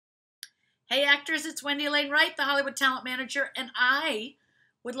Hey actors, it's Wendy Alane Wright, the Hollywood Talent Manager, and I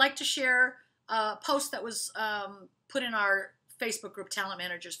would like to share a post that was put in our Facebook group, Talent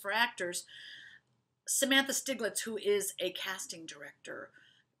Managers for Actors. Samantha Stiglitz, who is a casting director,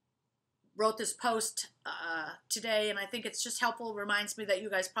 wrote this post today, and I think it's just helpful. It reminds me that you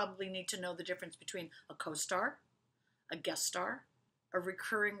guys probably need to know the difference between a co-star, a guest star, a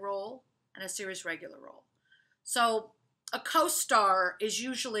recurring role, and a series regular role. So a co-star is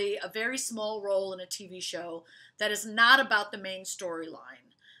usually a very small role in a TV show that is not about the main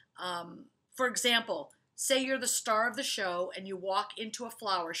storyline. For example, say you're the star of the show and you walk into a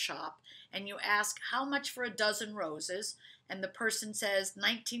flower shop and you ask how much for a dozen roses, and the person says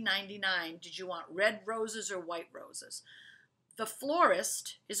 $19.99. Did you want red roses or white roses? The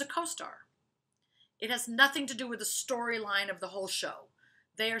florist is a co-star. It has nothing to do with the storyline of the whole show.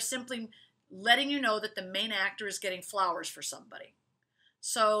 They are simply letting you know that the main actor is getting flowers for somebody.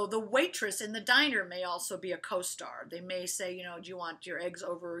 So the waitress in the diner may also be a co-star. They may say, do you want your eggs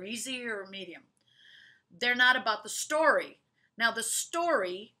over or easy or medium? They're not about the story. Now the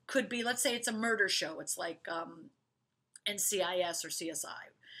story could be, let's say it's a murder show. It's like NCIS or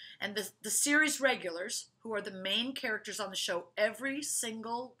CSI. And the series regulars, who are the main characters on the show every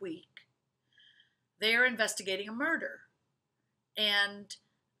single week, they are investigating a murder. And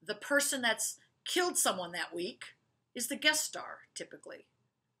the person that's killed someone that week is the guest star, typically.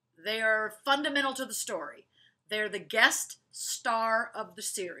 They are fundamental to the story. They're the guest star of the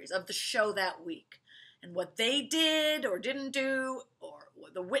series, of the show that week. And what they did or didn't do, or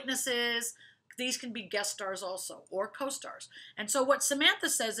the witnesses, these can be guest stars also, or co-stars. And so what Samantha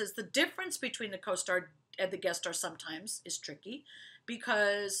says is the difference between the co-star and the guest star sometimes is tricky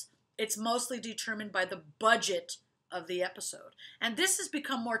because it's mostly determined by the budget of the episode. And this has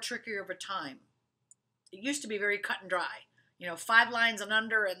become more tricky over time. It used to be very cut and dry. 5 lines and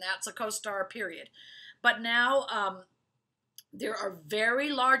under, and that's a co-star, period. But now there are very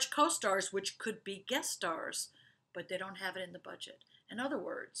large co-stars which could be guest stars, but they don't have it in the budget. In other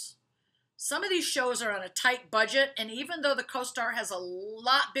words, some of these shows are on a tight budget, and even though the co-star has a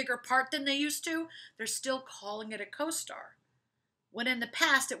lot bigger part than they used to, they're still calling it a co-star, when in the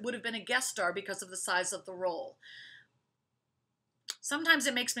past it would have been a guest star because of the size of the role. Sometimes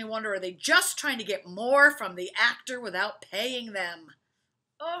it makes me wonder, are they just trying to get more from the actor without paying them?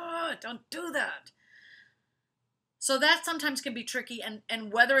 Oh, don't do that. So that sometimes can be tricky,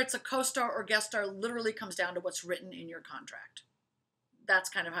 and whether it's a co-star or guest star literally comes down to what's written in your contract.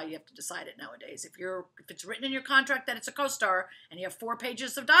 That's kind of how you have to decide it nowadays. If it's written in your contract that it's a co-star and you have 4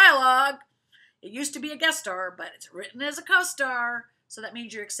 pages of dialogue, it used to be a guest star, but it's written as a co-star, so that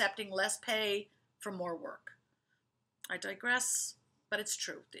means you're accepting less pay for more work. I digress. But it's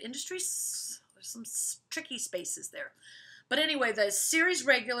true. The industry's, there's some tricky spaces there. But anyway, the series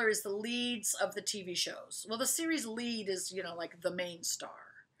regular is the leads of the TV shows. Well, the series lead is, like the main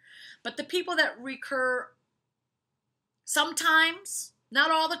star. But the people that recur sometimes, not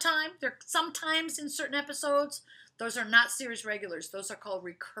all the time, they're sometimes in certain episodes, those are not series regulars. Those are called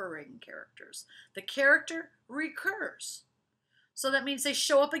recurring characters. The character recurs. So that means they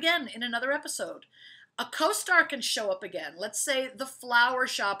show up again in another episode. A co-star can show up again. Let's say the flower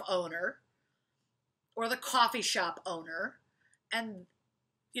shop owner or the coffee shop owner. And,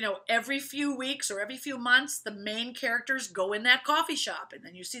 every few weeks or every few months, the main characters go in that coffee shop. And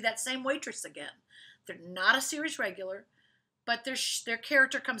then you see that same waitress again. They're not a series regular, but their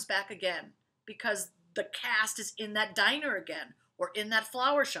character comes back again because the cast is in that diner again or in that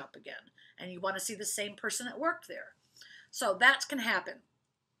flower shop again. And you want to see the same person that worked there. So that can happen.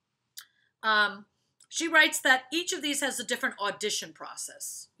 She writes that each of these has a different audition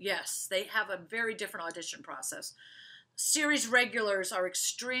process. Yes, they have a very different audition process. Series regulars are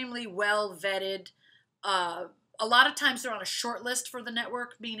extremely well vetted. A lot of times they're on a short list for the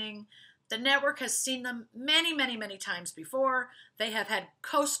network, meaning the network has seen them many, many, many times before. They have had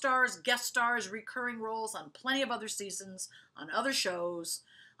co-stars, guest stars, recurring roles on plenty of other seasons, on other shows,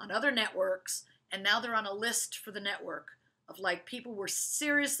 on other networks, and now they're on a list for the network of people we're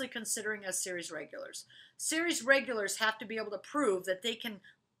seriously considering as series regulars. Series regulars have to be able to prove that they can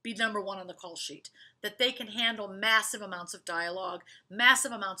be number 1 on the call sheet, that they can handle massive amounts of dialogue,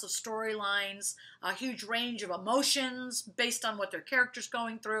 massive amounts of storylines, a huge range of emotions based on what their character's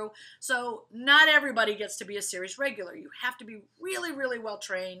going through. So not everybody gets to be a series regular. You have to be really, really well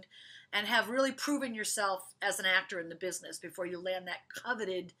trained and have really proven yourself as an actor in the business before you land that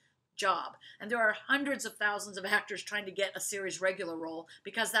coveted job. And there are hundreds of thousands of actors trying to get a series regular role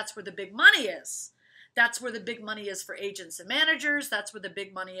because that's where the big money is. That's where the big money is for agents and managers. That's where the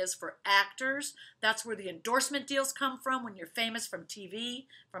big money is for actors. That's where the endorsement deals come from when you're famous from TV,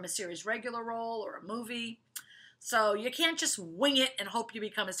 from a series regular role or a movie. So you can't just wing it and hope you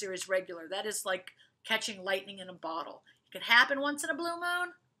become a series regular. That is like catching lightning in a bottle. It could happen once in a blue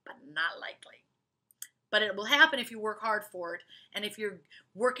moon, but not likely. But it will happen if you work hard for it. And if you're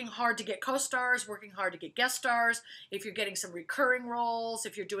working hard to get co-stars, working hard to get guest stars, if you're getting some recurring roles,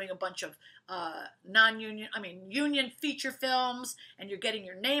 if you're doing a bunch of union feature films, and you're getting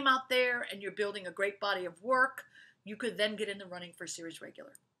your name out there, and you're building a great body of work, you could then get in the running for series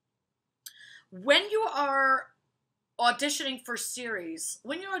regular. When you are auditioning for series,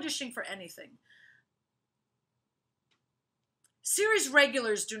 when you're auditioning for anything, series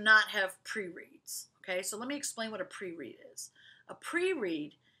regulars do not have pre-reads. Okay, so let me explain what a pre-read is. A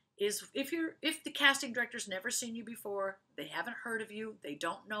pre-read is if the casting director's never seen you before, they haven't heard of you, they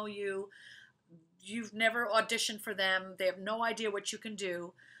don't know you, you've never auditioned for them, they have no idea what you can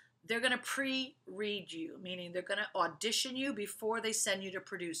do, they're going to pre-read you, meaning they're going to audition you before they send you to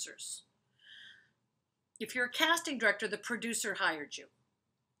producers. If you're a casting director, the producer hired you.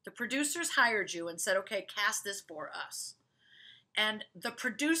 The producers hired you and said, okay, cast this for us. And the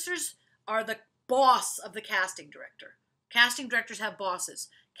producers are the boss of the casting director. Casting directors have bosses.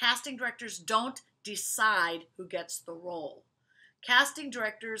 Casting directors don't decide who gets the role. Casting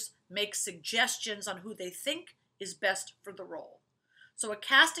directors make suggestions on who they think is best for the role. So a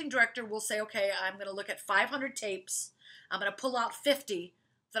casting director will say, okay, I'm going to look at 500 tapes. I'm going to pull out 50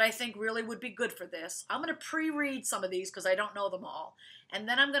 that I think really would be good for this. I'm going to pre-read some of these because I don't know them all. And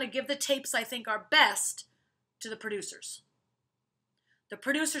then I'm going to give the tapes I think are best to the producers. The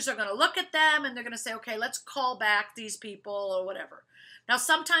producers are going to look at them and they're going to say, okay, let's call back these people or whatever. Now,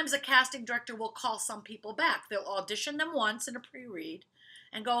 sometimes a casting director will call some people back. They'll audition them once in a pre-read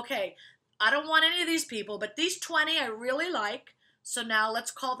and go, okay, I don't want any of these people, but these 20 I really like. So now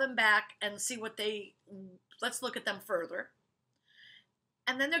let's call them back and see let's look at them further.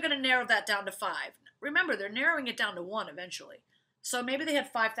 And then they're going to narrow that down to 5. Remember, they're narrowing it down to 1 eventually. So maybe they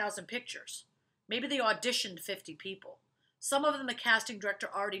had 5,000 pictures. Maybe they auditioned 50 people. Some of them the casting director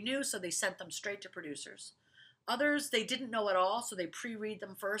already knew, so they sent them straight to producers. Others, they didn't know at all, so they pre-read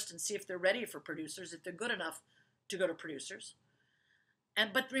them first and see if they're ready for producers, if they're good enough to go to producers.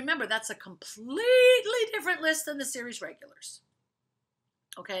 But remember, that's a completely different list than the series regulars.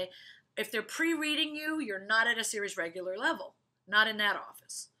 Okay? If they're pre-reading you, you're not at a series regular level. Not in that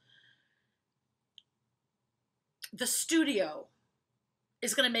office. The studio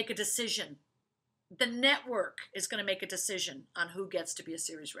is going to make a decision. The network is going to make a decision on who gets to be a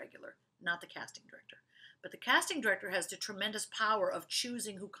series regular, not the casting director. But the casting director has the tremendous power of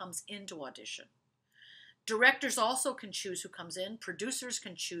choosing who comes into audition. Directors also can choose who comes in. Producers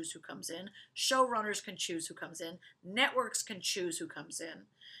can choose who comes in. Showrunners can choose who comes in. Networks can choose who comes in.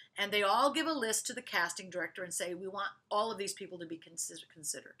 And they all give a list to the casting director and say, we want all of these people to be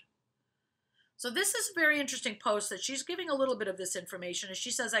considered. So this is a very interesting post that she's giving a little bit of this information. And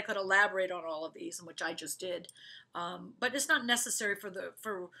she says I could elaborate on all of these, which I just did. But it's not necessary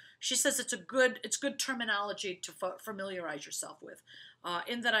she says it's good terminology to familiarize yourself with.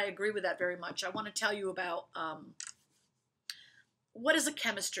 In that I agree with that very much. I want to tell you about what is a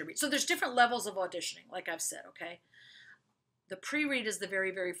chemistry read. So there's different levels of auditioning, like I've said, okay? The pre-read is the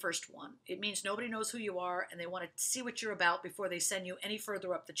very, very first one. It means nobody knows who you are and they want to see what you're about before they send you any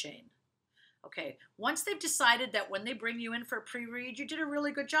further up the chain. Okay, once they've decided that when they bring you in for a pre-read, you did a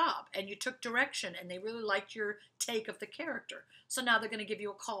really good job and you took direction and they really liked your take of the character. So now they're going to give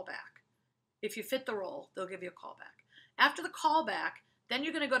you a callback. If you fit the role, they'll give you a callback. After the callback, then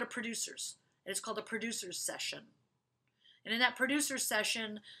you're going to go to producers. And it's called a producer's session. And in that producer's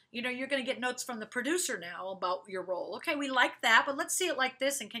session, you're going to get notes from the producer now about your role. Okay, we like that, but let's see it like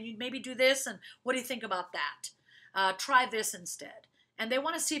this. And can you maybe do this? And what do you think about that? Try this instead. And they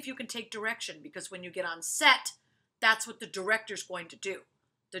want to see if you can take direction, because when you get on set, that's what the director's going to do.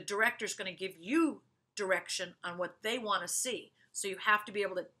 The director's going to give you direction on what they want to see. So you have to be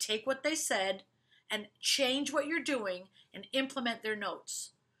able to take what they said and change what you're doing and implement their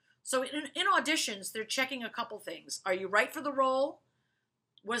notes. So in auditions, they're checking a couple things. Are you right for the role?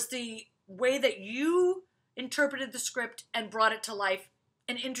 Was the way that you interpreted the script and brought it to life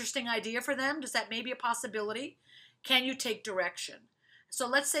an interesting idea for them? Does that maybe a possibility? Can you take direction? So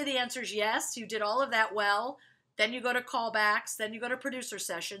let's say the answer is yes, you did all of that well. Then you go to callbacks, then you go to producer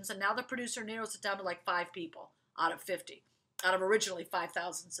sessions, and now the producer narrows it down to like 5 people out of 50, out of originally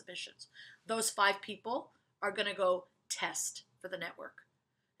 5,000 submissions. Those 5 people are going to go test for the network.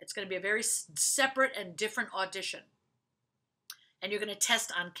 It's going to be a very separate and different audition. And you're going to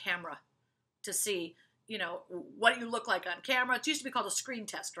test on camera to see, what you look like on camera. It used to be called a screen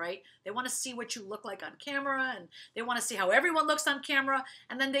test, right? They want to see what you look like on camera, and they want to see how everyone looks on camera,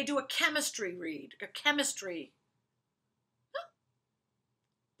 and then they do a chemistry read,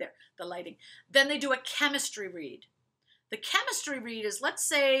 there, the lighting. Then they do a chemistry read. The chemistry read is, let's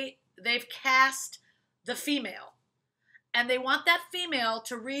say they've cast the female, and they want that female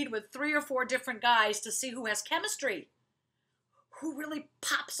to read with 3 or 4 different guys to see who has chemistry, who really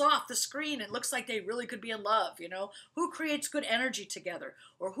pops off the screen and looks like they really could be in love, who creates good energy together,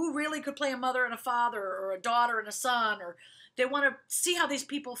 or who really could play a mother and a father, or a daughter and a son, or they want to see how these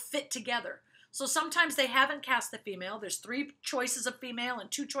people fit together. So sometimes they haven't cast the female. There's 3 choices of female and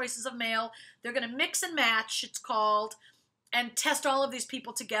 2 choices of male. They're going to mix and match, it's called, and test all of these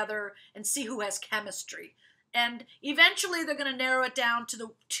people together and see who has chemistry. And eventually they're going to narrow it down to the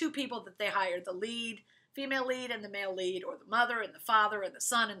 2 people that they hired, the lead, female lead, and the male lead, or the mother and the father and the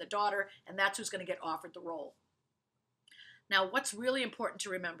son and the daughter, and that's who's going to get offered the role. Now, what's really important to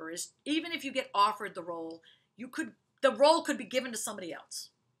remember is even if you get offered the role, the role could be given to somebody else.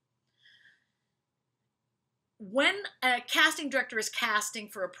 When a casting director is casting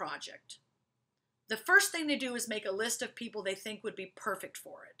for a project, the first thing they do is make a list of people they think would be perfect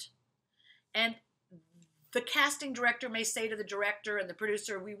for it. And the casting director may say to the director and the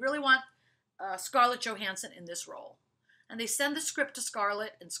producer, we really want Scarlett Johansson in this role. And they send the script to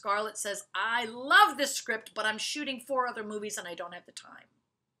Scarlett, and Scarlett says, I love this script, but I'm shooting 4 other movies and I don't have the time.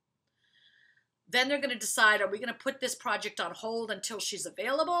 Then they're going to decide, are we going to put this project on hold until she's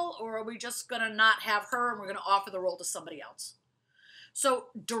available, or are we just going to not have her and we're going to offer the role to somebody else? So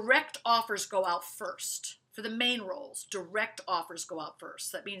direct offers go out first. For the main roles, direct offers go out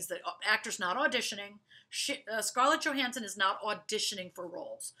first. That means that actors not auditioning. Scarlett Johansson is not auditioning for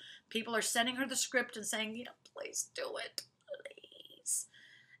roles. People are sending her the script and saying, please do it, please.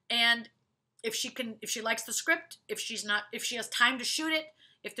 And if she likes the script, if she has time to shoot it,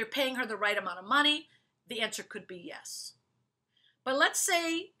 if they're paying her the right amount of money, the answer could be yes. But let's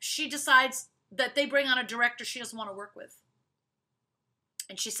say she decides that they bring on a director she doesn't want to work with.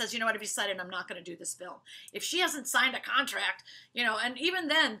 And she says, I've decided I'm not going to do this film. If she hasn't signed a contract, and even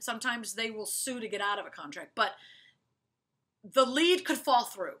then, sometimes they will sue to get out of a contract. But the lead could fall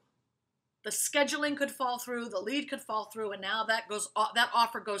through. The scheduling could fall through. The lead could fall through. And now that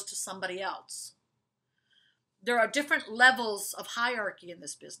offer goes to somebody else. There are different levels of hierarchy in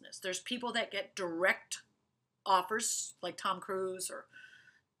this business. There's people that get direct offers, like Tom Cruise or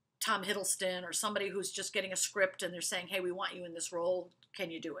Tom Hiddleston, or somebody who's just getting a script and they're saying, hey, we want you in this role. Can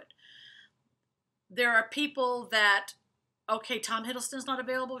you do it? There are people that, okay, Tom Hiddleston's not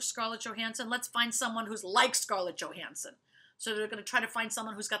available, Scarlett Johansson, let's find someone who's like Scarlett Johansson. So they're going to try to find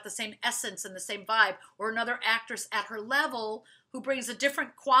someone who's got the same essence and the same vibe, or another actress at her level who brings a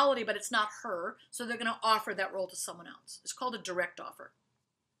different quality, but it's not her. So they're going to offer that role to someone else. It's called a direct offer.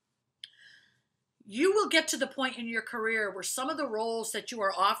 You will get to the point in your career where some of the roles that you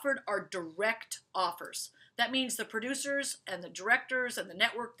are offered are direct offers. That means the producers and the directors and the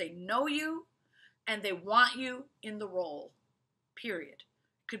network, they know you and they want you in the role, period.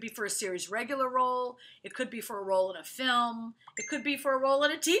 It could be for a series regular role. It could be for a role in a film. It could be for a role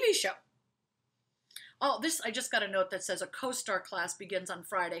in a TV show. Oh, I just got a note that says a co-star class begins on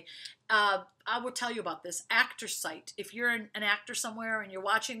Friday. I will tell you about this. Actor Site. If you're an actor somewhere and you're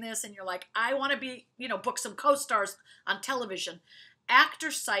watching this and you're like, I want to be, book some co-stars on television.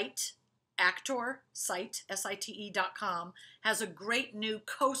 Actor Site, SITE.com, has a great new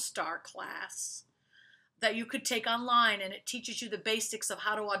co-star class that you could take online, and it teaches you the basics of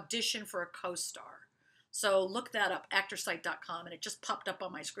how to audition for a co-star. So look that up, actorsite.com, and it just popped up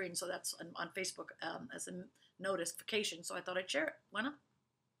on my screen, so that's on Facebook as a notification, so I thought I'd share it. Why not?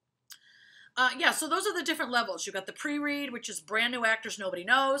 So those are the different levels. You've got the pre-read, which is brand new actors nobody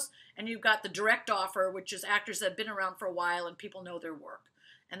knows, and you've got the direct offer, which is actors that have been around for a while and people know their work.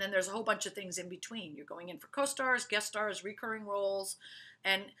 And then there's a whole bunch of things in between. You're going in for co-stars, guest stars, recurring roles,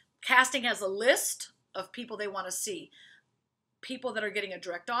 and casting has a list of people they want to see. People that are getting a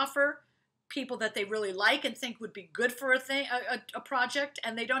direct offer, people that they really like and think would be good for a project,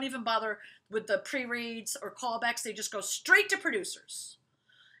 and they don't even bother with the pre-reads or callbacks. They just go straight to producers.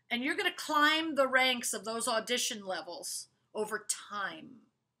 And you're going to climb the ranks of those audition levels over time.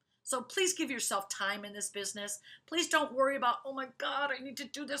 So please give yourself time in this business. Please don't worry about, oh my God, I need to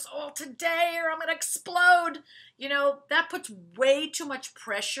do this all today or I'm going to explode. That puts way too much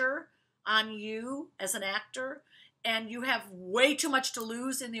pressure on you as an actor. And you have way too much to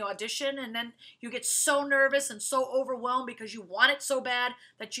lose in the audition, and then you get so nervous and so overwhelmed because you want it so bad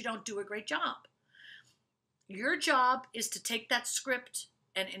that you don't do a great job. Your job is to take that script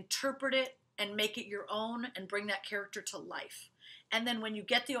and interpret it and make it your own and bring that character to life. And then when you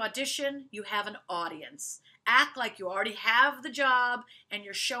get the audition, you have an audience. Act like you already have the job and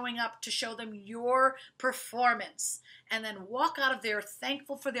you're showing up to show them your performance. And then walk out of there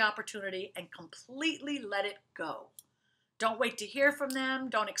thankful for the opportunity and completely let it go. Don't wait to hear from them.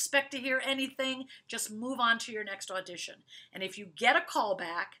 Don't expect to hear anything. Just move on to your next audition. And if you get a call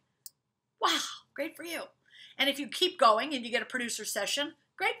back, wow, great for you. And if you keep going and you get a producer session,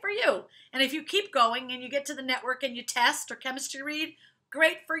 great for you. And if you keep going and you get to the network and you test or chemistry read,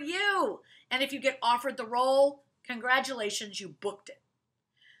 great for you. And if you get offered the role, congratulations, you booked it.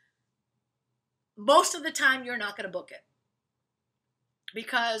 Most of the time, you're not going to book it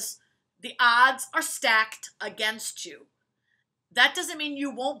because the odds are stacked against you. That doesn't mean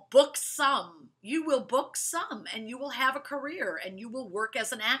you won't book some. You will book some and you will have a career and you will work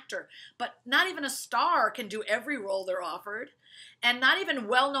as an actor. But not even a star can do every role they're offered. And not even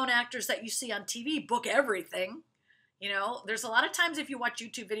well-known actors that you see on TV book everything. You know, there's a lot of times if you watch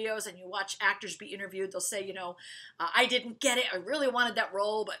YouTube videos and you watch actors be interviewed, they'll say, I didn't get it. I really wanted that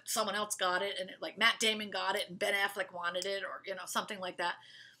role, but someone else got it. And like Matt Damon got it and Ben Affleck wanted it or, something like that.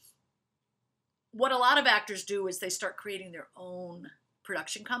 What a lot of actors do is they start creating their own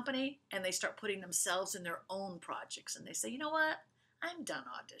production company and they start putting themselves in their own projects. And they say, you know what? I'm done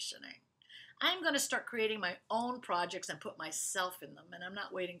auditioning. I'm going to start creating my own projects and put myself in them. And I'm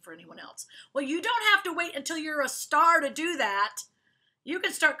not waiting for anyone else. Well, you don't have to wait until you're a star to do that. You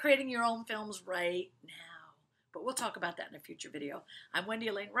can start creating your own films right now. But we'll talk about that in a future video. I'm Wendy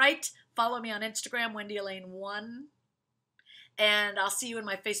Alane Wright. Follow me on Instagram, Wendy Alane 1. And I'll see you in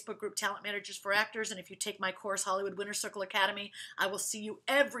my Facebook group, Talent Managers for Actors. And if you take my course, Hollywood Winner Circle Academy, I will see you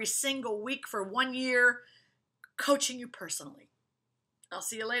every single week for 1 year, coaching you personally. I'll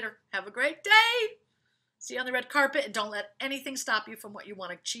see you later. Have a great day. See you on the red carpet. And don't let anything stop you from what you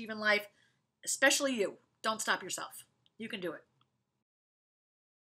want to achieve in life, especially you. Don't stop yourself. You can do it.